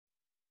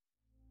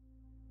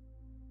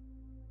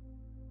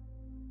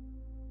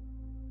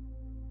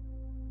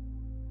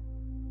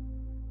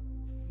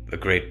The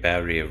Great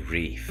Barrier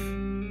Reef,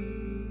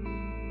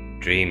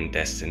 dream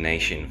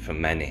destination for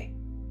many,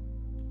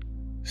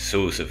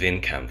 source of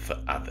income for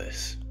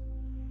others.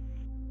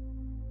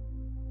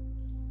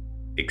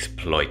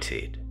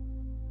 Exploited,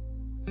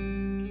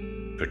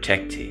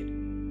 protected,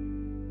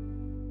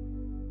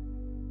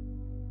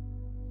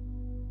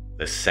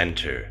 the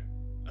center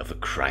of a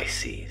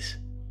crisis.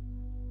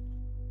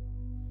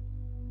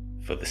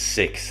 For the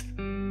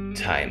 6th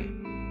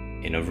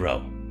time in a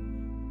row.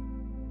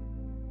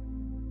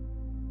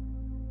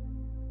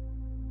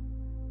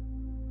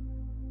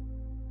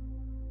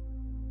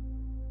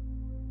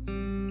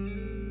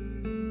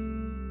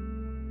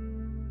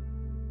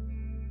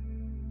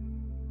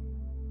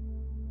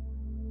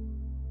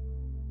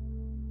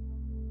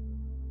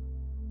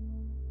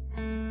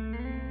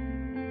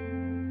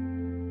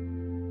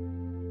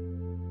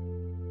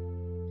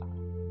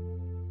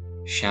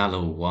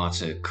 Shallow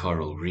water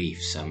coral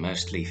reefs are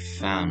mostly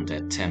found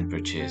at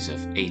temperatures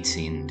of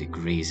 18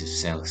 degrees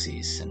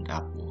Celsius and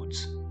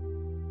upwards.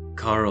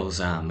 Corals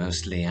are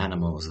mostly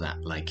animals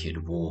that like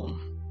it warm,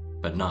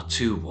 but not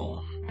too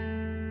warm,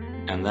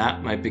 and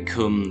that might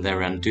become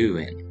their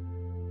undoing.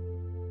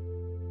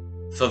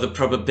 For the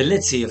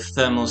probability of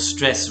thermal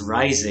stress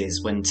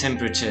rises when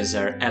temperatures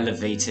are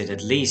elevated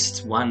at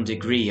least 1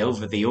 degree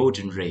over the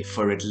ordinary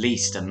for at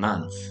least a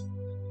month.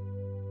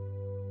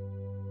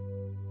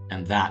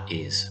 And that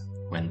is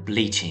when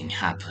bleaching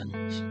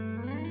happens.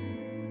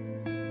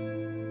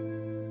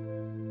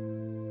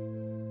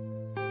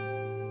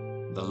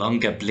 The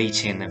longer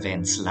bleaching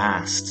events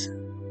last,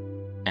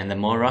 and the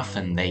more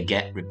often they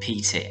get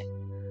repeated,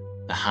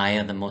 the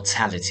higher the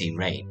mortality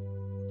rate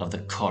of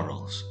the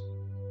corals.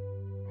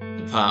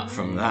 Apart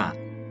from that,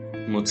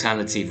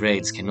 mortality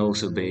rates can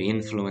also be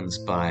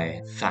influenced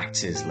by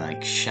factors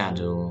like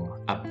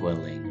shadow,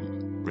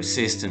 upwelling,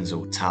 resistance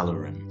or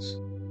tolerance.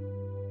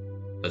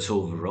 But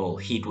overall,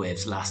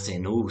 heatwaves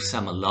lasting all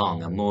summer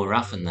long are more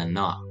often than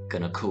not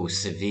gonna cause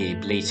severe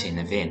bleaching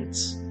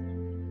events.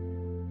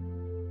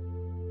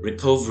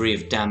 Recovery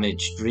of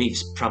damaged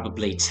reefs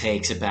probably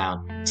takes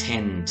about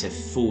 10 to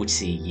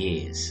 40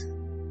 years.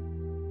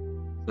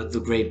 But the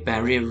Great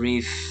Barrier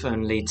Reef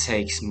only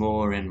takes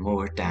more and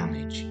more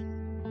damage,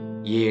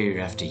 year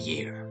after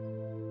year.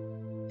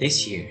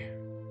 This year,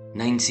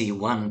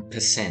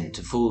 91%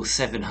 of all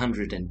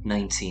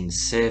 719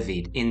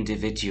 surveyed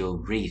individual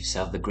reefs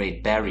of the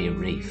Great Barrier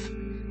Reef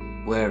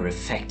were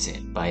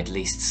affected by at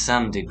least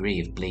some degree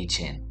of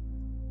bleaching.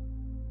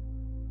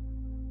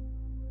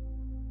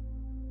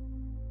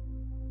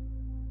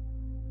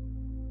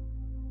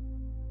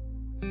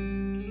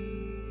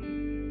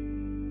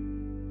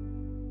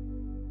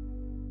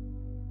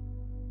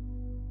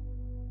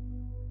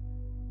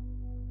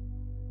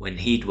 When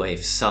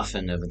heatwaves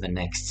soften over the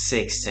next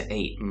 6 to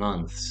 8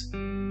 months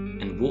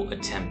and water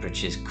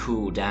temperatures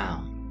cool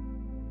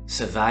down,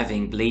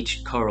 surviving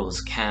bleached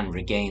corals can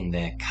regain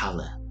their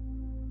color.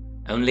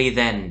 Only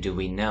then do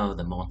we know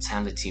the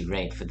mortality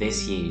rate for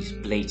this year's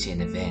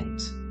bleaching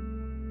event.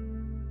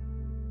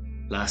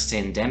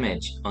 Lasting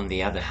damage, on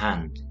the other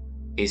hand,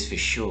 is for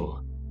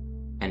sure,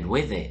 and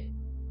with it,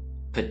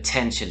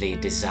 potentially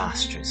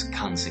disastrous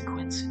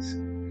consequences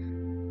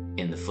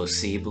in the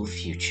foreseeable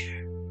future.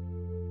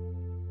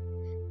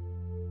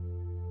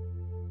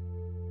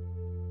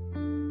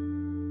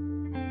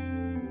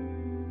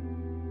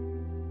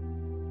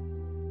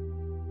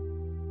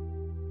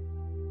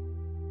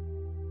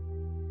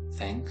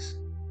 Thanks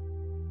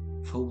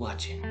for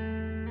watching.